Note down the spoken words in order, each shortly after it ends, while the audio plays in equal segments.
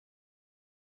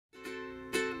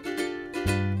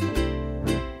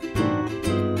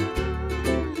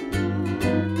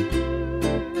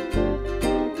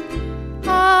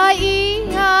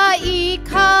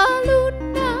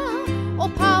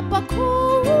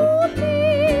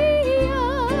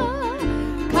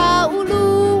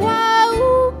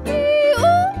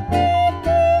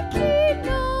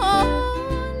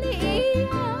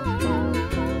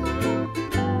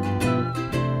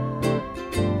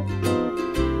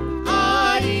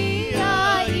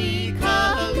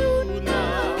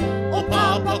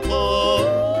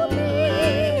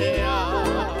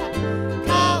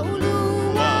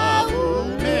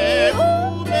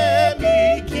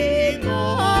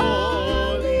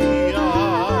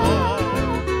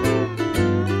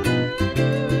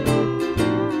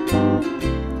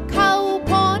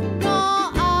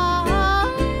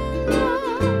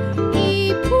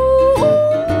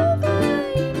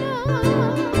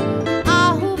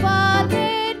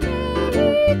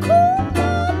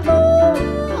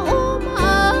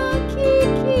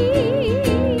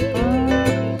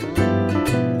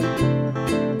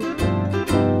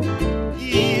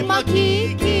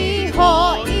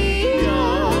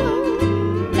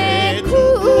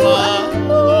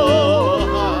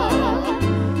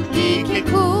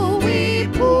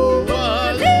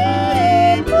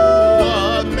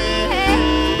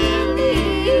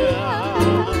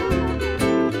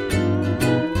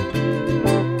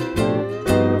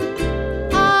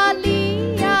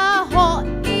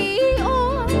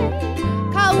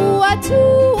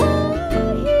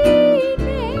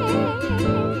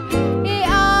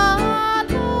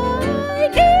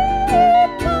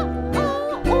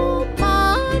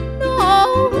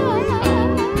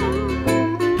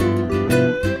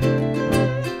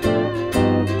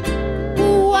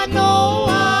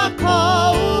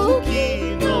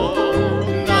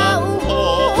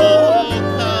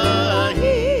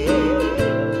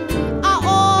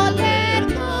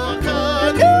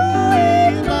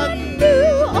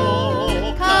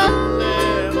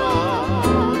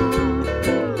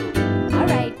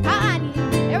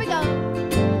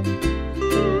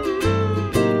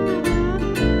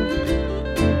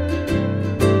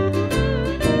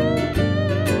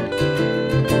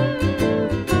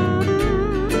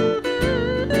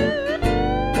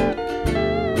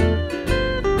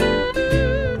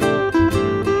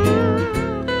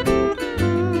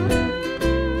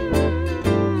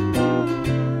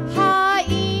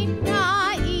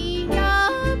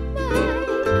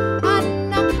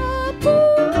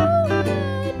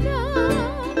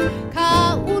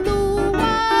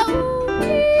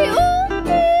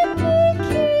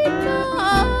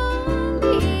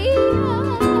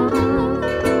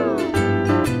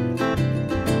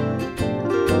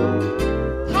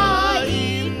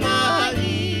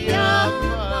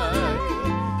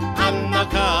ana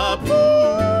ka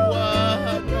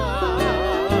puana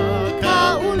ka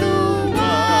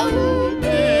ulua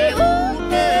ume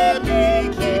ume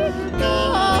miki no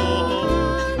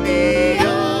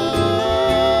nia.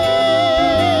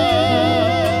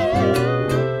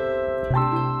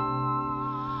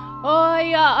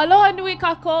 Aloha nui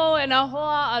kako e nā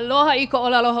hoa, aloha i ka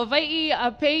ʻōlelo Hawaiʻi,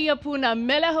 a peia puna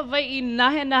mele Hawaiʻi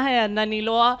nahe nahe a nani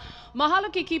loa. Mahalo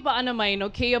ke kipa ana mai no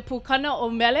keia pūkana o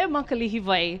Mele Ma Ka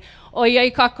Lihiwai. O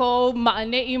iai kako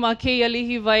maʻaneʻi ma keia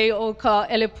lihiwai o ka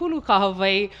ʻelepulu ka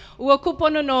Hawaiʻi. Ua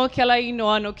kupono no ke la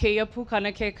inoa no keia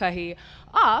pūkana kekahi.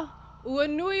 Ua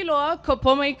nui loa ka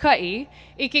Pōmaikaʻi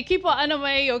i ke kipa ana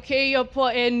mai o keia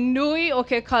poʻe nui o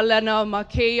ke kalena ma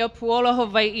keia puola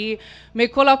Hawaiʻi me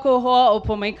ko lākou hoa o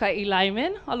Pōmaikaʻi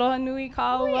Lyman. Aloha nui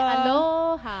ka aua.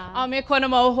 Aloha. A me kona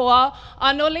mau hoa.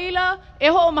 A no leila, e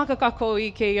hoʻomaka kākou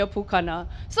i keia pūkana.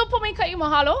 So Pōmaikaʻi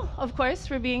mahalo, of course,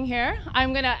 for being here.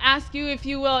 I'm going to ask you if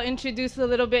you will introduce a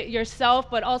little bit yourself,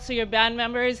 but also your band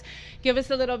members. Give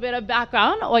us a little bit of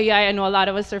background. Oiai, I know a lot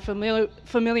of us are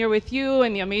familiar with you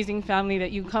and the amazing family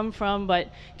that you come from, but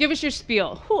give us your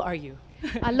spiel. Who are you?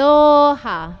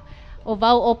 Aloha. O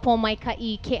wau o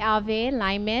Pōmaikaʻi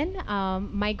Lyman.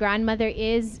 My grandmother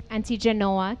is Auntie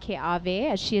Genoa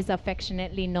Keawe, as she is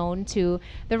affectionately known to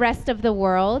the rest of the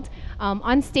world.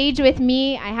 On stage with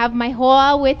me, I have my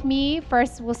hoa with me.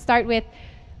 First, we'll start with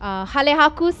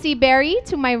Halehaku Seabury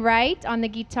to my right on the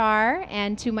guitar,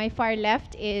 and to my far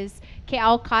left is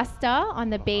Keao Costa on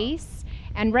the bass.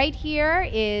 And right here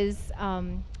is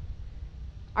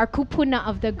our kupuna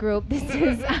of the group. This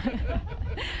is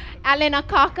Alan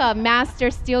Akaka,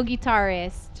 master steel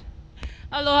guitarist.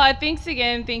 Aloha, thanks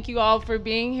again. Thank you all for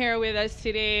being here with us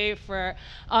today for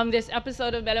this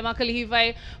episode of Mele Ma Ka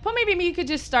Lihiwai. But maybe you could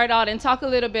just start out and talk a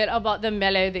little bit about the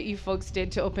mele that you folks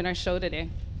did to open our show today.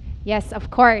 Yes,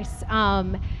 of course.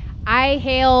 I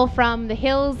hail from the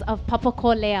hills of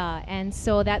Papakolea, and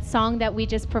so that song that we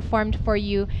just performed for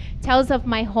you tells of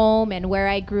my home and where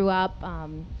I grew up.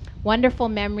 Wonderful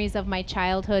memories of my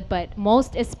childhood, but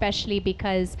most especially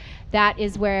because that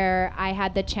is where I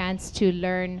had the chance to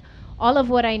learn all of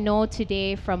what I know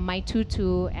today from my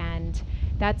tutu, and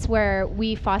that's where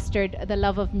we fostered the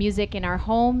love of music in our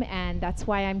home, and that's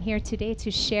why I'm here today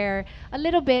to share a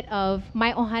little bit of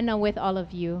my ohana with all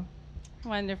of you.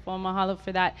 Wonderful, mahalo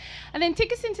for that. And then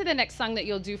take us into the next song that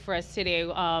you'll do for us today.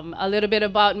 A little bit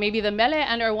about maybe the mele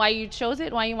and or why you chose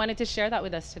it, why you wanted to share that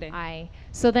with us today. Aye.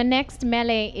 So the next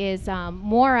mele is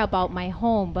more about my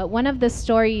home, but one of the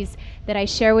stories that I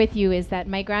share with you is that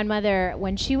my grandmother,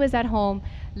 when she was at home,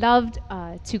 loved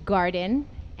to garden,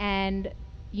 and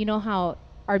you know how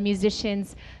our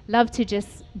musicians love to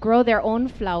just grow their own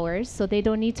flowers, so they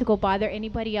don't need to go bother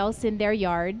anybody else in their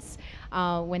yards.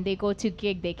 When they go to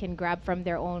gig, they can grab from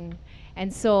their own.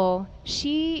 And so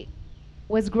she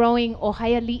was growing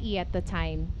ʻōhaialiʻi at the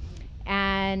time.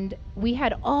 And we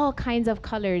had all kinds of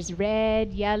colors,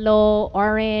 red, yellow,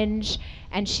 orange.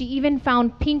 And she even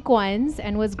found pink ones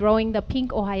and was growing the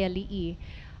pink ʻōhaialiʻi.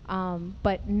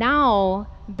 But now,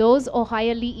 those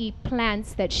ʻōhaialiʻi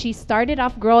plants that she started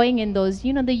off growing in those,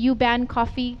 you know, the U-Ban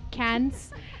coffee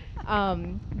cans,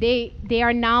 they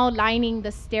are now lining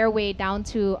the stairway down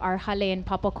to our hale in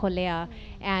Papakolea,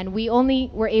 and we only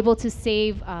were able to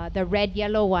save the red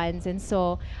yellow ones. And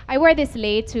so I wear this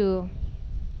lei to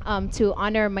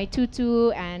honor my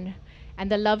tutu and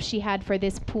the love she had for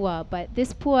this pua. But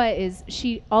this pua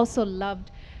she also loved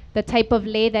the type of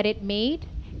lei that it made,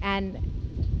 and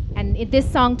this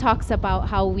song talks about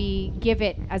how we give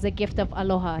it as a gift of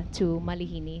aloha to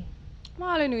Malihini.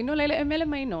 Mahalo nui, no leila e mele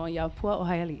mai no ia pua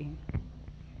ʻōhaialiʻi.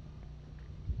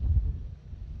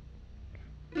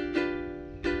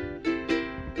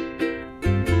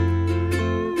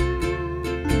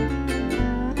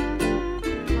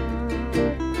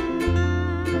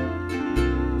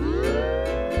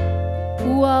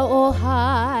 Pua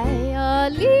ʻōhaialiʻi,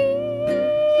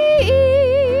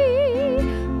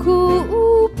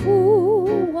 kuʻupua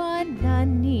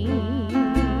nani,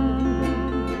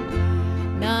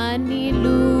 nani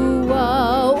lua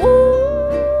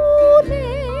ulu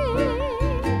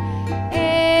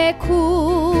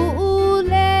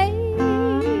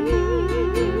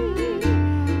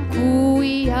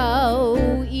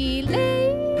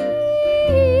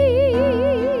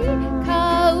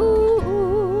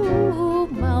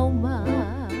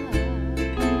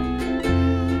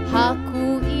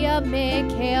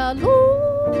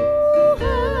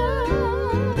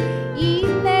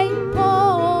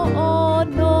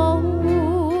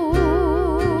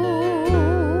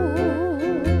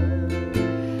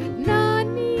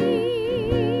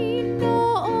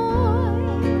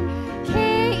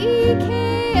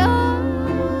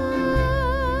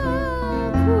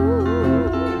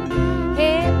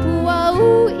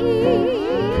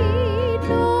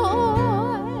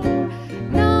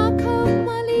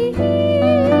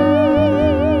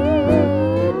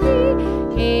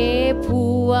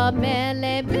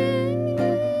mele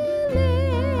mele,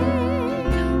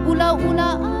 ula ula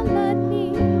alani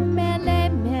mele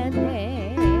mele,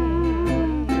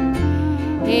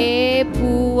 he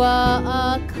pua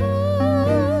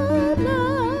akala,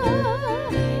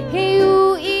 he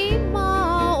ui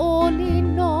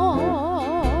maolino.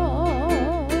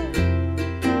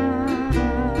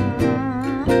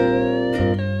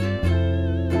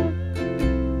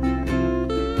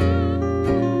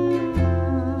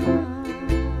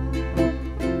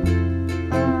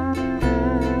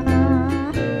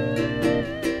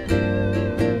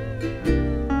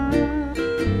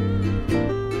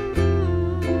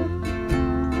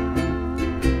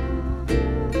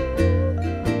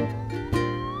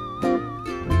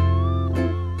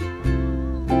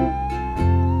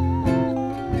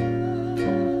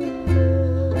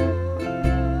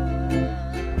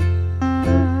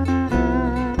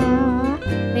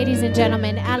 Ladies and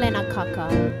gentlemen, Alan Akaka.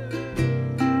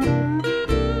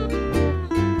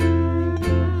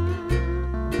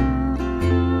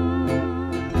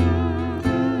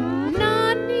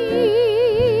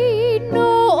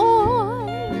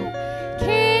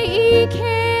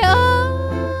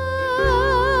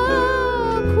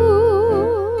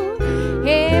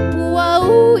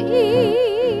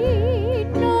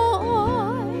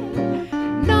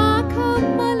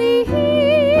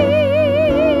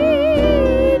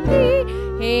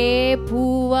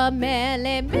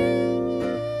 Mele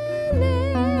mele,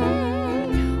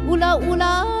 ula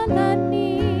ula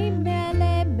lani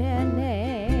mele mele,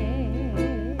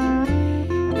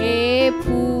 e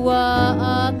pua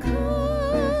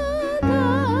akala,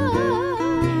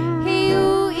 he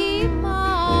ui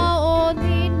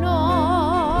maolino,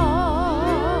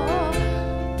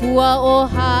 pua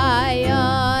ohaya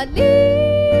li.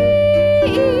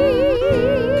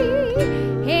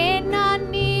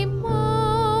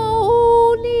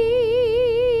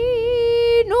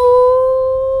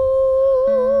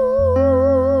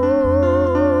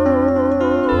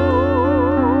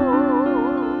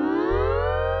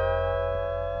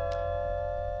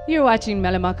 You're watching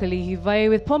Mele Ma Ka Lihiwai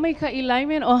with Pōmaikaʻi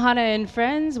Lyman, Ohana and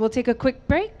friends. We'll take a quick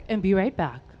break and be right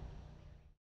back.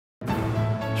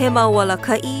 He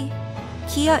mawalaka'i,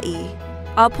 kia'i,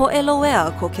 a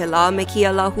po'eloea ko ke la me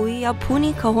kia lahui a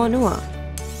puni ka honua.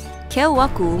 Keu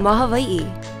aku ma Hawaiʻi.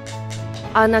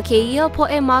 A na ke ia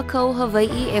po'e mākau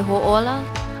Hawaiʻi e ho'ola,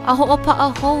 a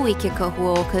ho'opa'a hou I ke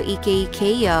kahua o ka ike I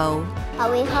ke iau.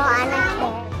 Hawiho ana ke.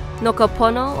 No ka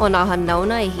pono o nā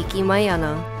hanauna e hiki mai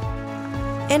ana.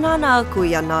 E nāna aku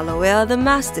ia nā loea The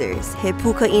Masters, he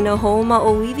pukaʻina hou ma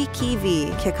ʻōiwi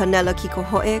kiwi ke kanela ki ko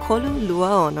hoʻe kolu lua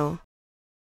ono.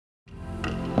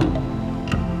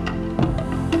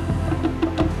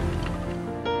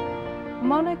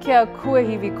 Mauna kia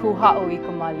kuahiwi ku ha'o I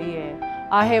ka malie.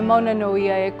 A he mauna no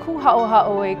ia e ku ha'o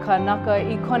ha'o e kanaka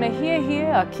I kona hia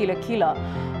hia a kila kila.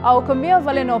 A o ka mea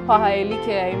wale no paha e like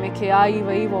ai me ke a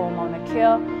iwa iwa o mauna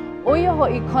kea, o ia ho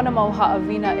I kona mau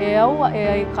haʻawina e aua e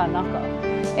ai kanaka.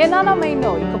 E nana mai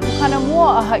no I ka pukana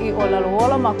mua a haʻi o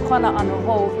laloola ma kona ano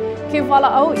hou, ke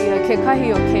walaʻau ia ke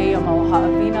kahi o keia mau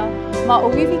haʻawina, ma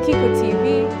ʻōiwi kiko TV,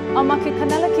 a ma ke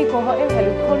kanela kiko hoʻe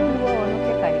helu kolu lua ono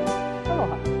ke kai.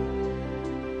 Aloha.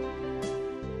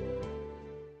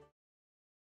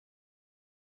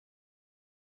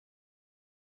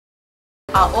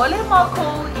 ʻAʻole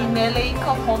mākou I nele I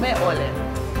ka home ʻole.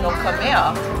 No ka mea,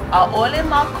 ʻaʻole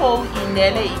mākou I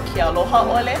nele I ke aloha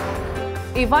ʻole.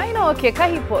 I waina o ke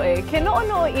kahi poʻe, ke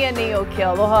noʻonoʻo ia nei o ke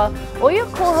aloha, o ia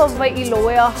ko Hawaiʻi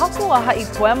loea haku a haʻi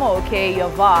poema o ke ia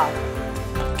wā.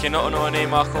 Ke noʻonoʻo nei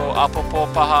mākou apopo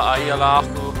paha a ia la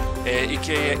aku, e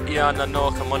ike ia ana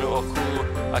no ka manu o ku,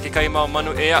 a ke kai mau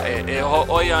manu e aʻe, e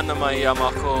hoʻoi ana mai ia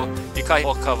mākou I kai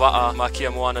o ka waʻa ma kia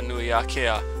moana nui a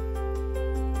kea.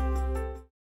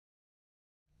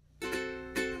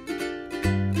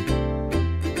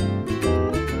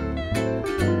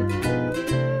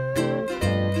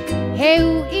 He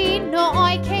ui no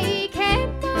oi ke I ke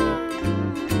mai,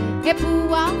 he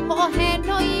pua o he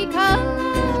no I ka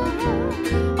la,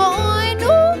 o oi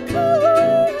nuku I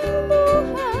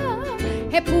aloha,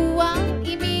 he pua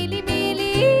I mili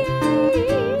mili ai.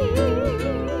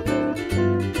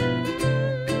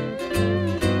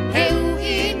 He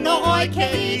ui no oi ke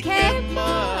I ke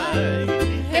mai,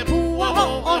 he pua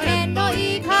o he no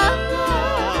I ka la,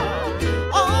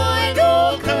 o oi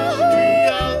nuku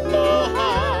I aloha,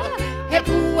 he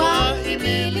pua I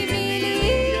mili mili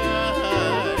ai.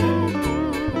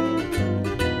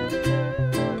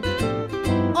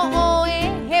 O oe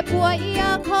he pua I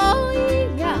a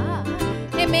koia,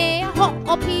 he mea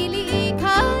ho'o pili I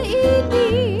ka ili.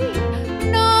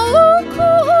 No uku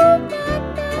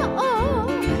mana o,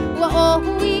 ua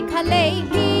ohu I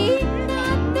Kalehi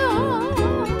no.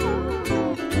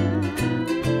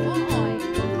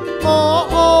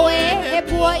 O e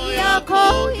pua ia ko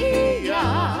ia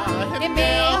he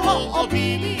mea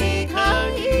hoʻopili ka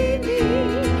iwi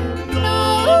no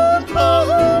ko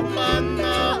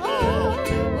mana o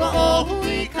wa ohu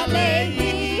I ka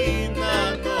leina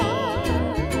no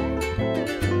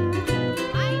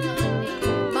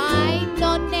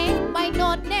Mai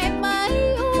none mai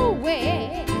uwe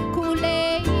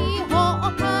kulei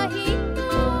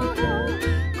hoʻokahino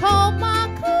ko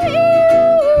maika'i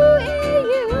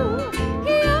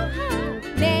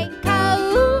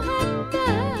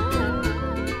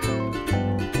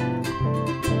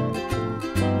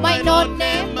Mai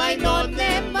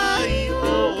none mai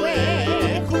oe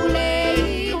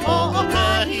kulei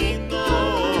hoʻokahino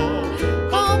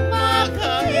ko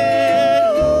maika'i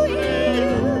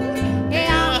he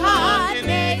aha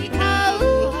nei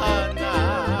kauhana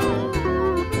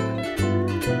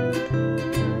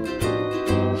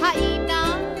Haina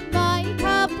mai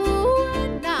ka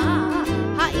puana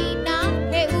Haina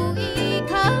he ui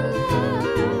ka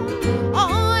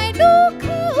Oe no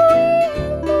ka ui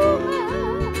aloha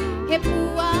He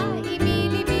pua I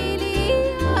mili mili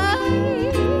ai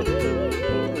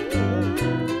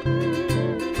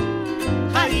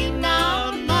Haina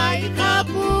mai ka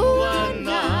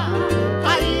puana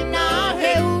Haina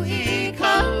he ui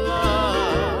kala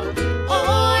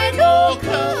Oe no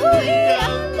ka ui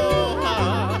aloha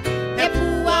He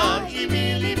pua I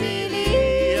mili mili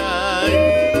ai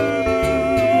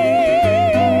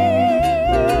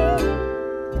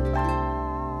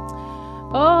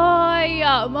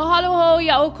Oia, mahalo ho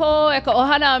ia oko e ka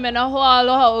ohana me na hoa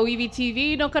aloha o ʻiwi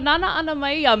TV no ka nana ana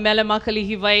mai a Mele Ma Ka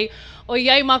Lihiwai o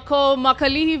iai mako ma ka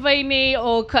lihiwai nei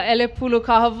o Kaʻelepulu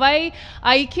ka Hawaiʻi a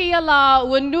I keia la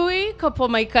ua nui ka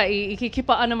Pōmaikaʻi I ke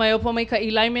kipa ana mai o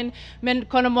Pōmaikaʻi Lyman me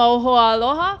kona mau hoa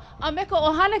aloha a me ka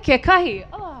ohana kekahi.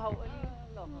 Oh, Hauʻoli,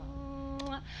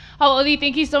 aloha. Hauʻoli,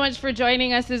 thank you so much for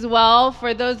joining us as well.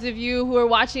 For those of you who were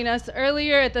watching us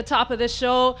earlier at the top of the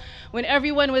show, when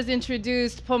everyone was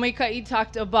introduced, Pōmaikaʻi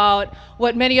talked about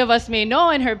what many of us may know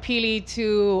in her pili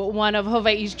to one of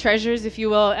Hawaii's treasures, if you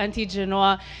will, Auntie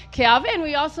Genoa Keawe. And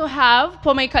we also have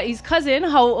Pōmaikaʻi's cousin,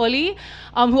 Hauʻoli,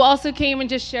 who also came and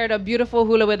just shared a beautiful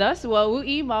hula with us.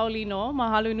 Wauʻi, maoli no,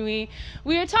 mahalo nui.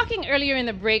 We were talking earlier in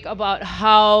the break about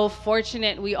how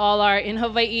fortunate we all are in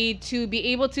Hawaii to be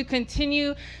able to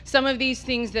continue some of these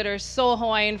things that are so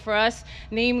Hawaiian for us,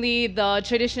 namely the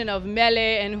tradition of mele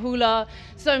and hula.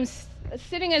 So I'm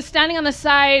standing on the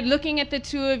side, looking at the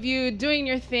two of you, doing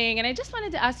your thing. And I just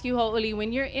wanted to ask you, Hauʻoli,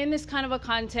 when you're in this kind of a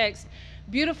context,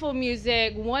 beautiful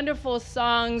music, wonderful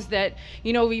songs that,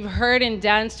 you know, we've heard and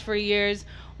danced for years,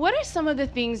 what are some of the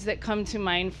things that come to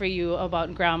mind for you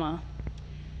about grandma?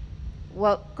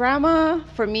 Well, grandma,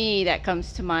 for me, that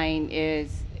comes to mind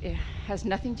is, it has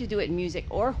nothing to do with music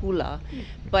or hula,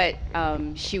 but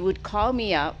she would call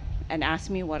me up and ask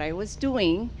me what I was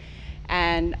doing.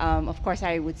 And of course,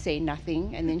 I would say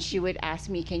nothing. And then she would ask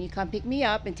me, can you come pick me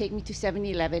up and take me to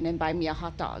 7-Eleven and buy me a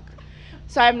hot dog?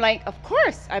 So I'm like, of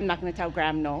course, I'm not going to tell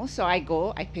Gram no. So I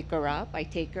go, I pick her up, I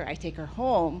take her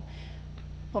home.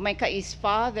 Pōmaikaʻi's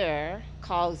father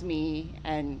calls me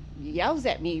and yells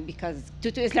at me because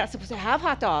Tutu is not supposed to have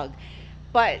hot dog.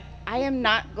 But I am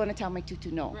not going to tell my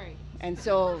Tutu no. Right. And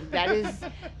so that is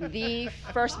the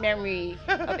first memory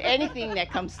of anything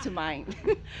that comes to mind.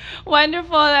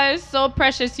 Wonderful. That is so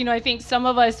precious. You know, I think some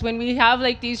of us, when we have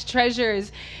like these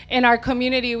treasures in our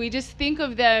community, we just think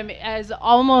of them as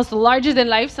almost larger than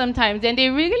life sometimes. And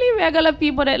they're really regular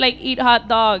people that like eat hot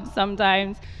dogs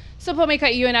sometimes. So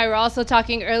Pōmaikaʻi, you and I were also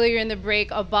talking earlier in the break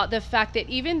about the fact that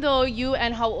even though you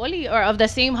and Hauʻoli are of the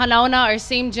same hanauna or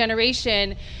same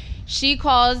generation, she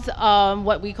calls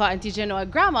what we call Auntie Genoa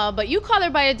grandma, but you call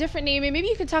her by a different name, and maybe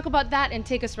you could talk about that and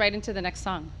take us right into the next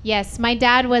song. Yes, my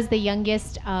dad was the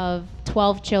youngest of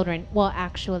 12 children. Well,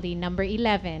 actually, number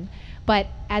 11. But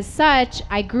as such,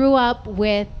 I grew up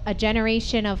with a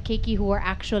generation of keiki who were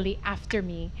actually after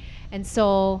me. And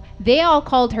so they all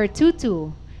called her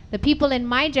Tutu. The people in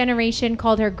my generation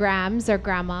called her Grams or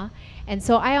Grandma. And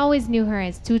so I always knew her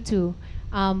as Tutu.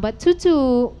 But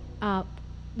Tutu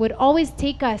would always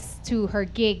take us to her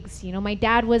gigs. You know, my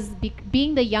dad was,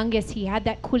 being the youngest, he had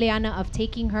that kuleana of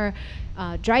taking her,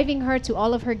 driving her to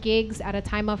all of her gigs at a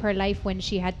time of her life when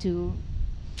she had to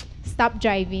stop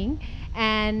driving.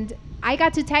 And I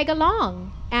got to tag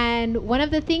along. And one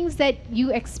of the things that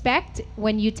you expect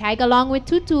when you tag along with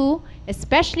Tutu,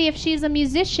 especially if she's a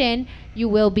musician, you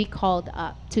will be called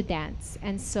up to dance.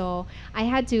 And so I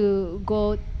had to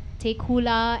go take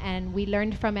hula, and we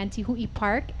learned from Auntie Hui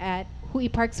Park at Hui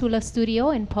Park's Hula Studio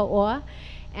in Pauoa.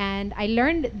 And I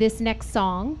learned this next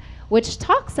song, which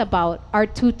talks about our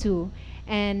tutu.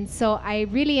 And so I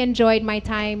really enjoyed my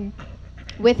time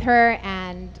with her,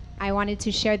 and I wanted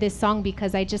to share this song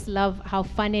because I just love how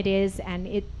fun it is, and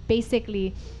it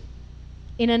basically,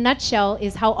 in a nutshell,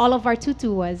 is how all of our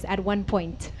tutu was at one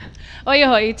point.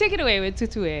 Oiahoi, take it away with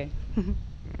tutu e.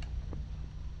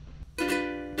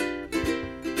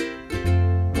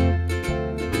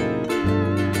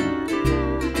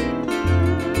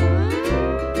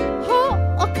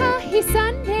 Ho'okahi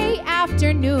Sunday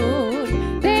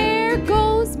afternoon, there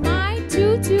goes my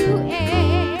tutu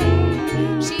e.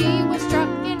 She was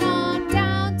trucking on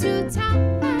down to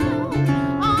town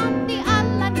on the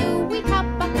Alanui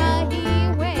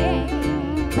Kapakahiway.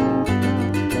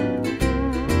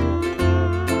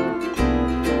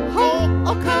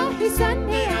 Ho'okahi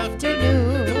Sunday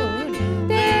afternoon,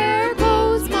 there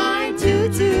goes my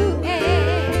tutu e.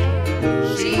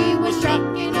 She was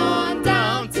trucking on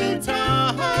down to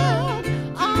town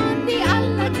on the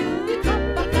Alanui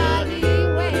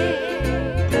Kapakahiway.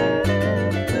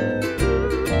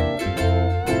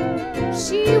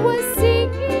 She was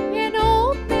singing an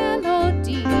old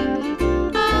melody.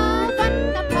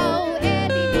 Avanapau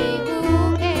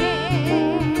eliliu e.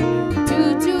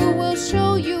 Tutu will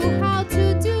show you how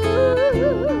to do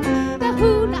the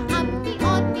hula ami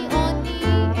oni oni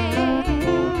e.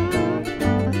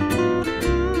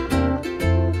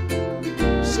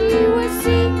 She was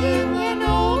singing an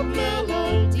old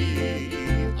melody.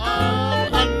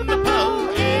 Avanapau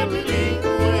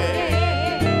eliliu e.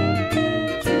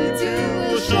 Tutu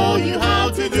will show you how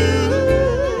to do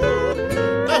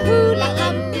the hula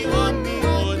ami oni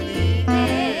oni e.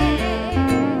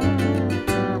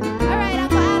 All right,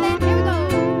 Uncle Alan, here we go.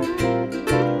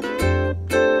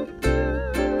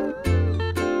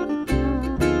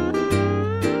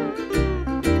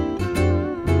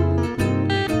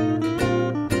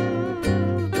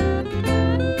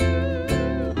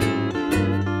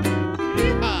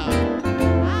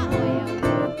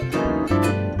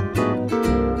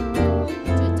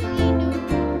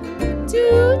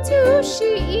 Tutu,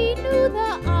 she inu the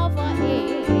ava e.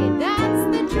 That's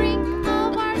the drink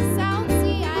of our South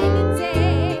Sea Islands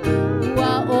e.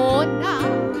 Ua ona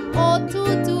o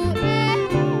tutu e.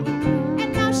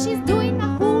 And now she's doing a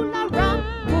hula rum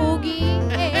boogie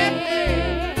e.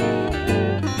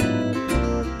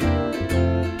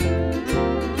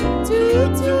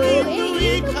 Tutu inu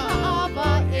the ava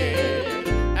e.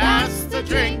 That's the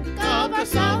drink of our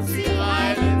South Sea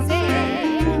Islands e.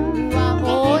 Ua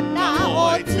ona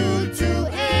o tutu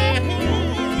e.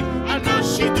 And now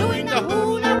she doing the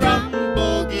hula rum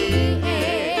boogie e.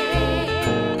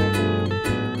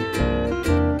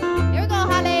 Here we go,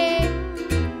 Hale.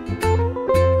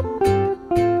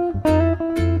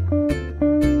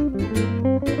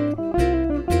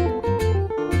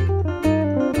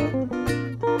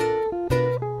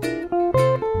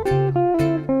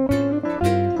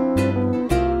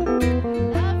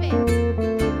 Love it.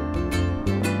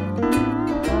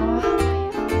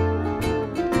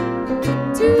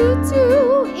 Tutu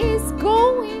is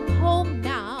going home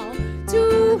now to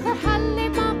her Mele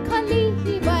Ma Ka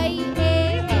Lihiwai e.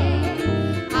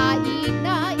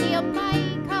 Aina ia mai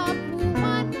ka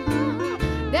puana.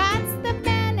 That's the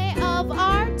mele of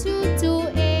our tutu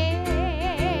e.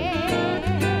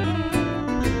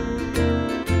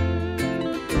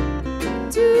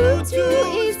 Tutu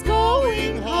is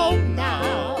going home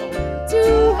now to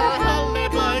her Mele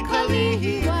Ma Ka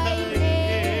Lihiwai e.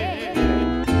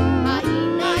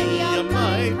 Aina ia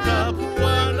mai ka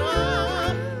puana.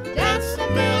 That's the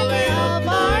mele of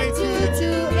our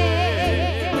tutu e.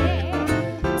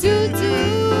 Tutu,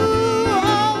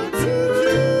 oh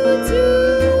tutu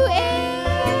e.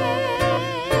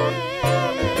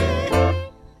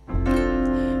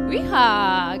 Riha,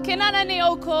 ke nana ne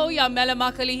o ko ia Mele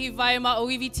Ma Ka Lihiwai ma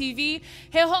ʻŌiwi TV.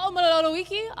 He hoʻomalolo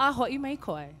wiki a hoʻi mai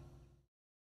koe.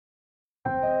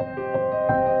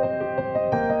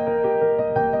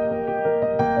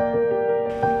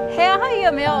 He aha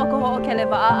ia mea o ka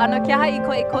hoʻokelewaʻa ana ke aha i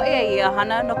koʻe ia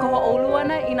hana no ka hoʻoulu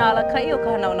ana i nā alakaʻi o ka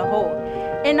hanauna hou.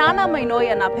 E nāna mai noi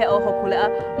ana pe o hokuleʻa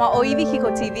ma ʻŌiwi Kiko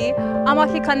TV a ma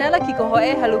ke kanela Kiko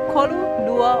Hoʻe helu kolu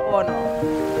lua ono.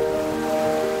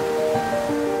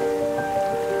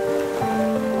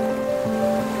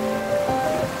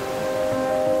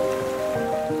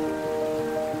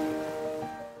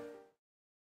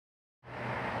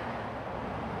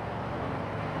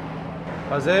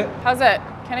 How's it? How's it?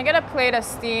 Can I get a plate of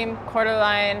steamed quarter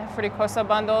line fricosa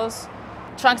bundles,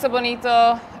 chunks of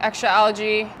bonito, extra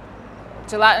algae,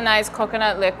 gelatinized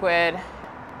coconut liquid,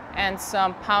 and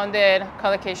some pounded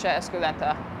colocasia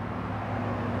esculenta?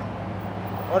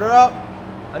 Order up.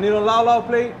 I need a laulau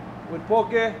plate with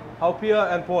poke,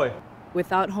 haupia, and poi.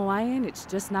 Without Hawaiian, it's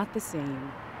just not the same.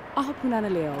 Aha punana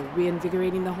leo,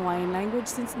 reinvigorating the Hawaiian language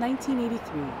since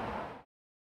 1983.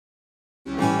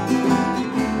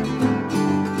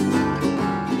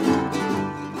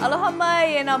 Aloha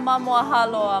mai e nā mamua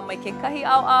haloa mai ke kahi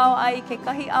ʻaoʻao ai ke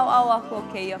kahi ʻaoʻao aku o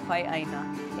keia whaiʻaina.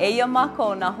 Eia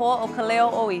mākou nā hoa o ka leo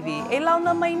ʻōiwi. E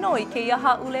launa mai no i keia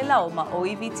haʻulelau ma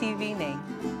ʻōiwi TV nei.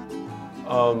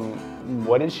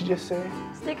 What did she just say?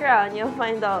 Stick around, you'll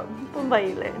find out.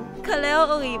 Pōmaikaʻi. Ka leo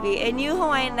ʻōiwi, a new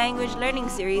Hawaiian language learning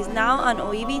series now on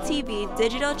ʻōiwi TV,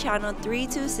 digital channel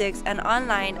 326 and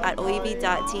online at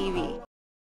ʻōiwi.tv.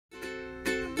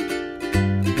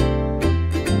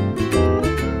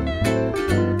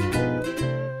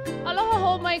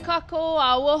 Kako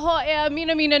a woho e a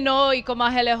mina no I ko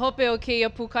mahele hope o keia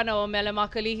pukana o Mele Ma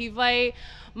Ka Lihiwai.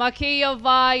 Ma keia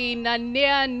wā I nā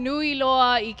nea nui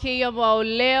loa I keia mau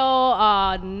leo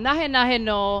a nahe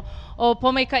no o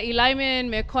Pōmaikaʻi Lyman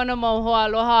me kona mau hoa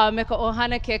aloha me ka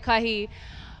ohana ke kahi.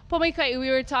 Pōmaikaʻi, we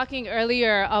were talking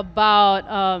earlier about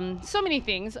so many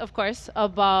things, of course,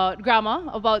 about grandma,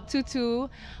 about tutu,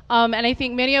 and I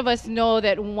think many of us know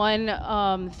that one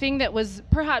thing that was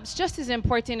perhaps just as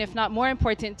important, if not more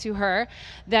important to her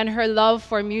than her love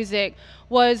for music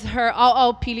was her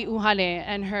ʻaoʻao pili uhane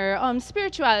and her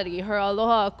spirituality, her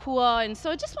aloha akua. And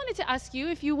so I just wanted to ask you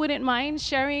if you wouldn't mind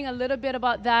sharing a little bit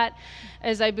about that,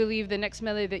 as I believe the next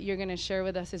melody that you're going to share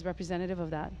with us is representative of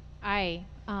that.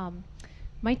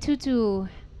 My tutu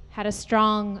had a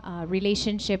strong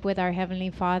relationship with our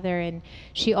Heavenly Father, and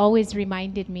she always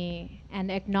reminded me and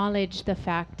acknowledged the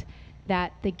fact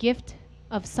that the gift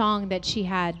of song that she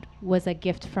had was a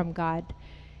gift from God.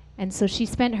 And so she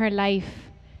spent her life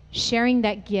sharing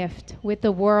that gift with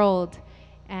the world.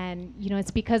 And you know, it's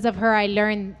because of her I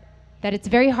learned that it's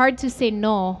very hard to say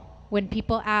no when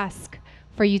people ask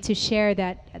for you to share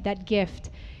that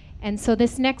gift. And so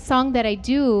this next song that I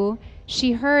do,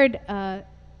 she heard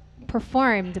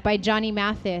performed by Johnny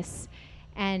Mathis,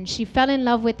 and she fell in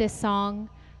love with this song,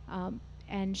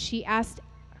 and she asked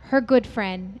her good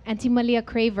friend Auntie Malia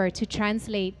Craver to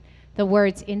translate the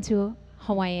words into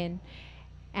Hawaiian.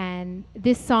 And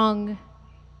this song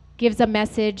gives a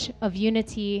message of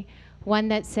unity, one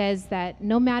that says that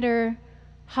no matter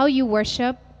how you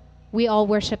worship, we all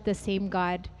worship the same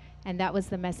God, and that was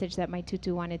the message that my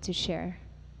tutu wanted to share.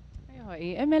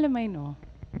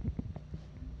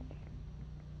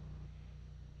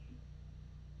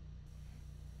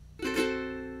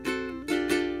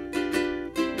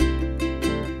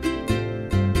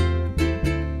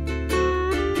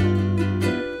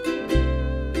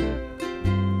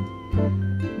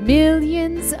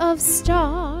 Millions of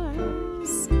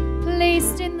stars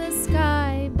placed in the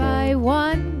sky by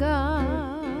one God.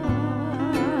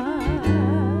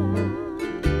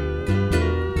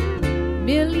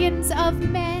 Millions of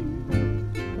men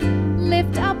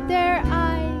lift up their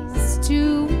eyes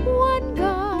to one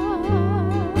God.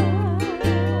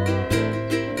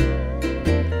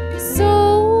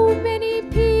 So many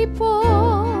people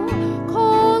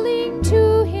calling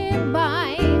to Him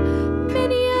by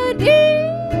many a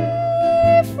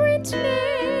different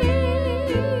name.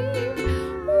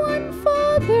 One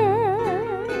Father,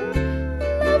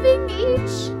 loving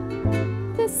each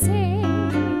the same.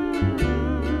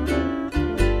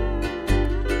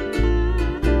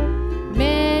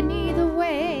 Many the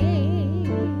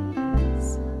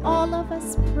ways all of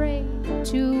us pray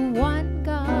to one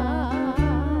God.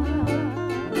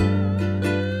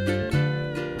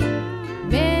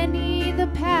 Many the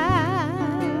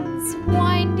paths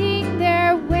winding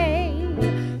their way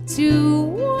to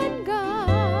one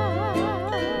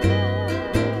God.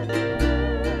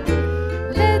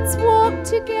 Let's walk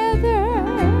together.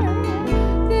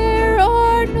 There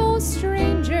are no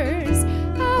strangers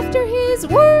after His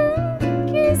work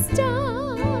is done.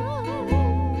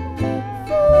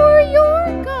 For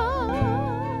your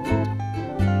God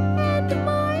and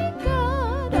my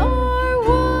God are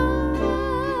one.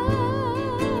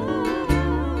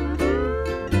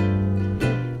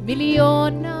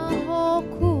 Miliona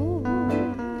hoku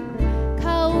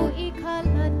kau I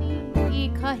kalani I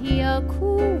kahi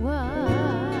akua.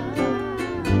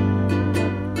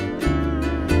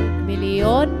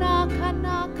 Miliona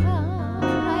kanaka I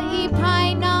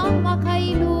paina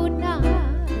makailuna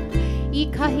I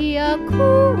kahi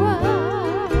akua.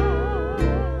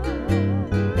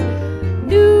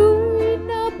 Nui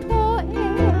na poe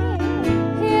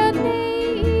hea nei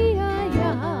ia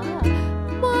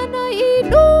mana I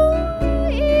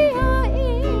nui ia e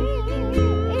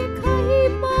kahi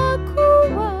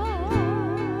makua.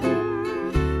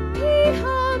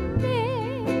 Piha me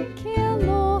ke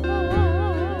aloha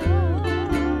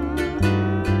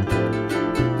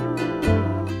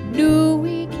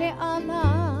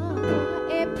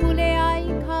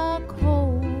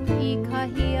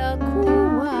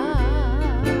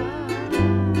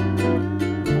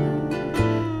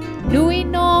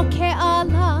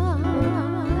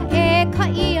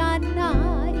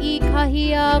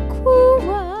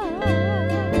akua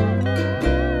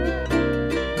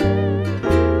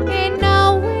e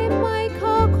nawe mai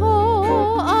ka ko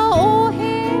a o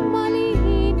he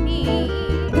malihini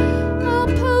a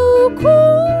pauku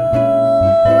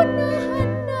na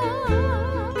hana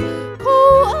ko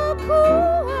akua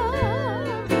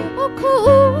o ko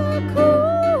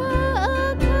akua a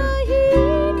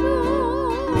kahino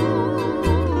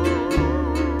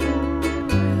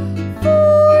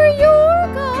for your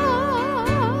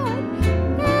God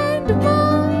and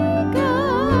my God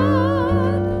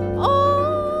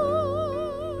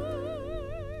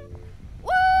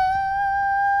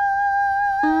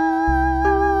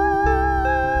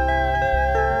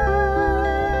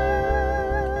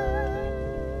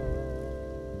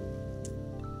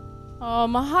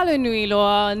mahalo nui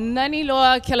loa, nani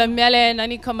loa ke la mele,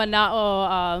 nani ka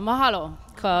mana'o, mahalo,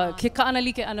 ke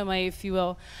ka'analike ana mai, if you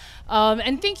will.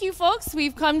 And thank you, folks.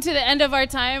 We've come to the end of our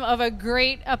time of a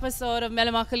great episode of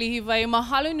Mele Ma Ka Lihiwai.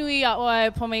 Mahalo nui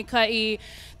a'oe Pōmaikaʻi,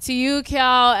 to you,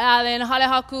 Keao, Alan,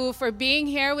 Halehaku, for being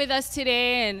here with us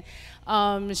today and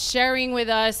sharing with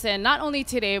us, and not only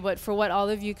today, but for what all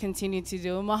of you continue to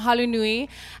do. Mahalo nui.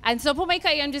 And so,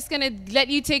 Pōmaikaʻi, I'm just going to let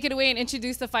you take it away and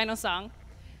introduce the final song.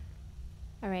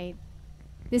 All right.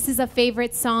 This is a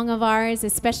favorite song of ours,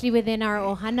 especially within our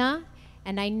ohana,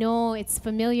 and I know it's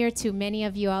familiar to many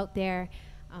of you out there.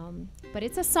 But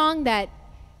it's a song that,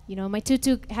 you know, my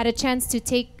tutu had a chance to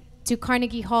take to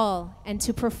Carnegie Hall and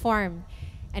to perform.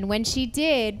 And when she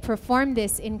did perform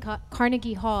this in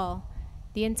Carnegie Hall,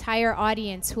 the entire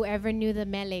audience, whoever knew the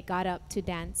mele, got up to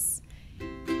dance.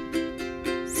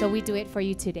 So we do it for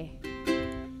you today.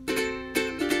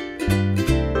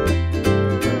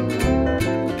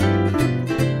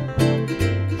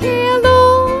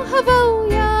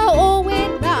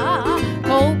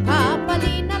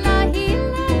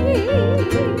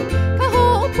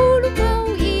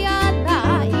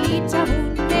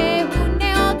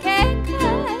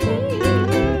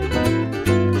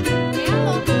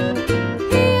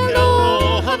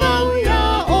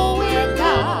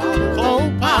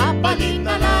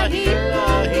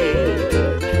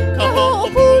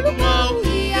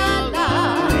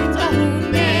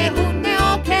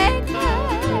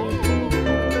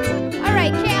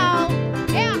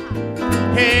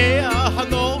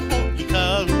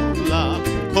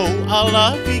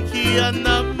 Ala wiki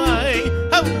ana mai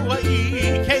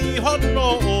Hawaiʻi kei hono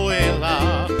o e la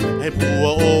e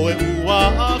pua o e ua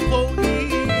a ko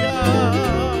ia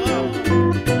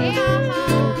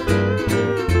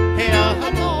he aha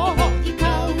no hoki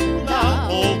ka ula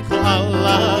o ko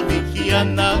ala wiki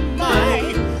ana mai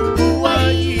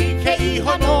Hawaiʻi kei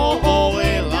hono o e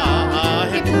la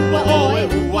he pua o e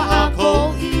ua a ko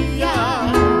ia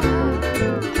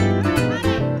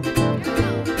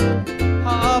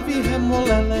he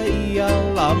molele ia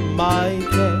la mai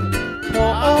ke po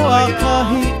o a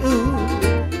kahi u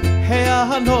he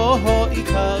aha noho I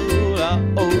ka ula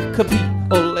o ka pi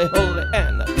ole hole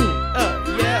ana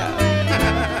yeah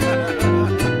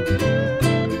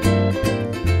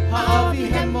hawi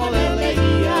he molele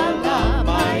ia la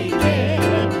mai ke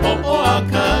po o a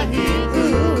kahi u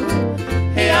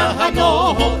he aha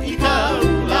noho I ka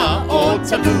ula o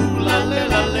tamu lale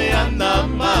lale ana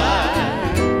mai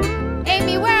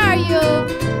Amy, where are you?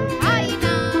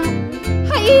 Haina,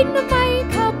 haina mai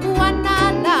ka puana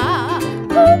la,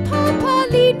 ko papa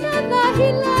lina lahi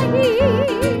lahi.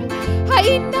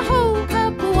 Haina ho ka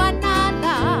puana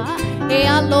la, e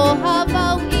aloha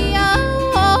wau ia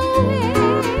oe.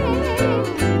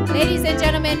 Ladies and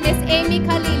gentlemen, Miss Amy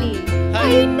Kalili.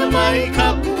 Haina mai ka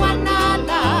puana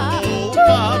la, ko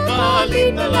papa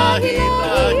lina lahi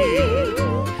lahi.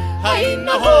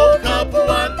 Haina ho ka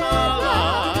puana la.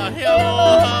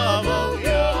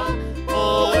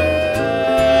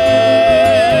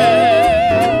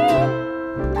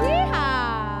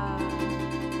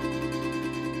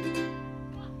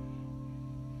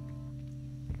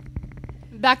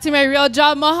 Back to my real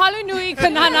job. Mahalo nui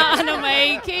kanana ana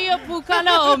mai keia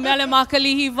pukana o Mele Ma Ka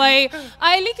Lihiwai.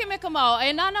 Ai like me ka mau.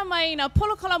 E nana mai na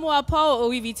polokala mua pau o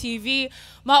ʻiwi TV.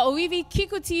 Ma o ʻiwi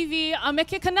Kiko TV. A me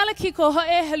ke kanala kiko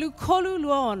hae helu kolu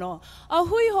lua ono. A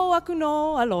hui ho aku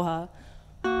no aloha.